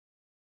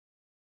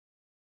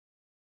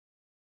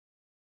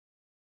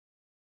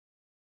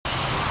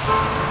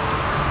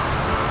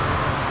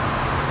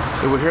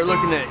So we're here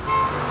looking at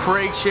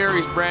Craig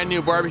Sharry's brand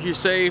new BBQ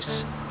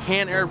Safes,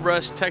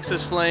 hand-airbrushed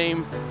Texas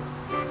Flame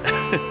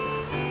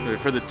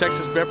for the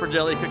Texas Pepper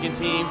Jelly cooking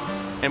team.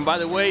 And by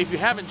the way, if you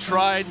haven't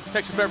tried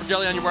Texas Pepper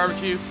Jelly on your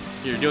barbecue,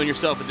 you're doing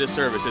yourself a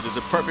disservice. It is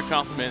a perfect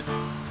complement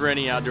for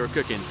any outdoor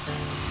cooking.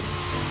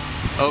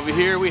 Over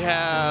here we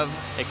have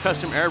a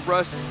custom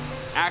airbrushed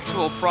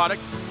actual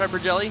product pepper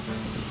jelly,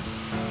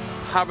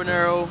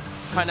 habanero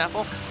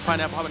pineapple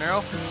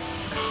habanero,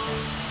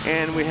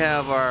 and we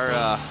have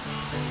our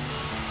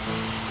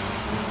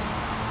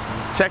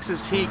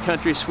Texas Heat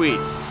Country Sweet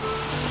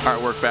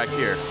artwork back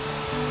here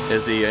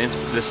is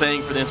the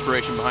saying for the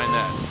inspiration behind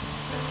that.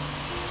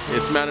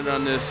 It's mounted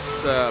on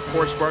this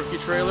porch barbecue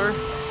trailer,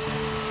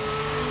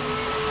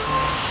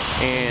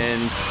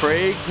 and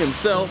Craig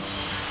himself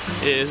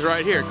is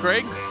right here.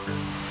 Craig,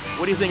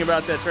 what do you think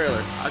about that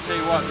trailer? I'll tell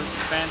you what, this is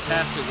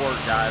fantastic work,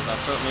 guys. I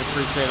certainly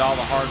appreciate all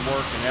the hard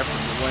work and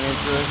effort that went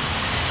into it,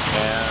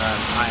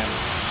 and I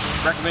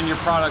recommend your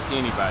product to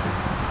anybody.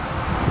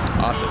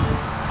 Awesome.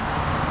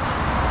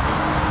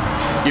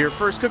 Your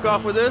first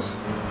cook-off with this?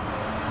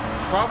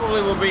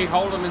 Probably will be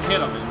hold 'em and hit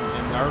 'em in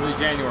early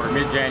January,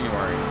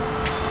 mid-January.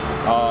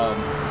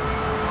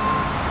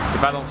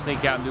 If I don't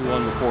sneak out and do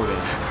one before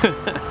then.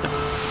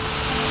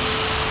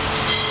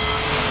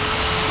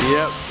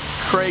 Yep.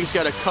 Craig's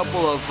got a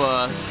couple of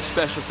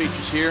special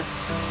features here.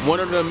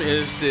 One of them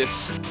is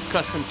this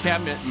custom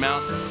cabinet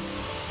mount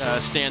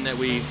stand that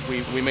we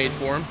made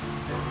for him.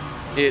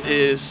 It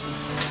is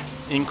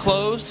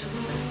enclosed,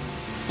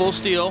 full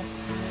steel,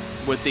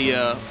 with the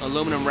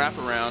aluminum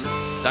wraparound,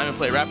 diamond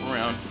plate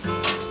wraparound,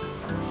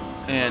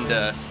 and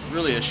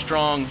really a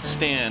strong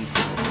stand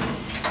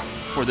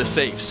for the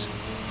safes,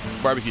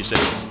 barbecue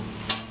safes.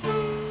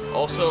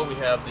 Also, we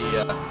have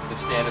the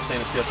stand of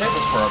stainless steel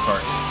tables for our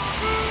parts,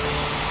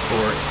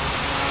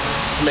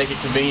 to make it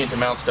convenient to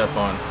mount stuff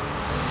on,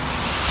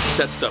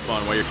 set stuff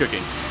on while you're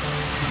cooking.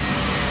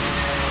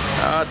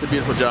 It's a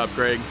beautiful job,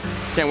 Craig.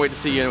 Can't wait to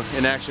see you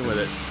in action with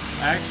it.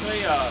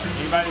 Actually,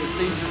 anybody that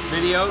sees this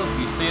video, if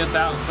you see us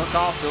out and cook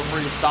off, feel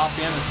free to stop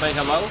in and say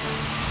hello.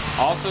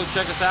 Also,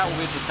 check us out. We'll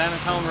be at the San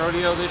Antonio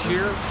Rodeo this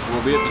year.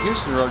 We'll be at the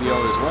Houston Rodeo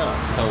as well.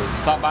 So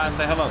stop by and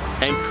say hello.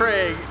 And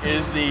Craig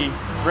is the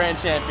grand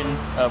champion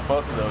of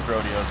both of those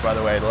rodeos, by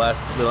the way, the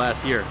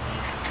last year.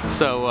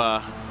 So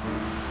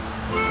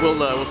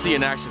we'll see you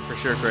in action for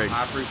sure, Craig.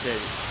 I appreciate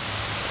it.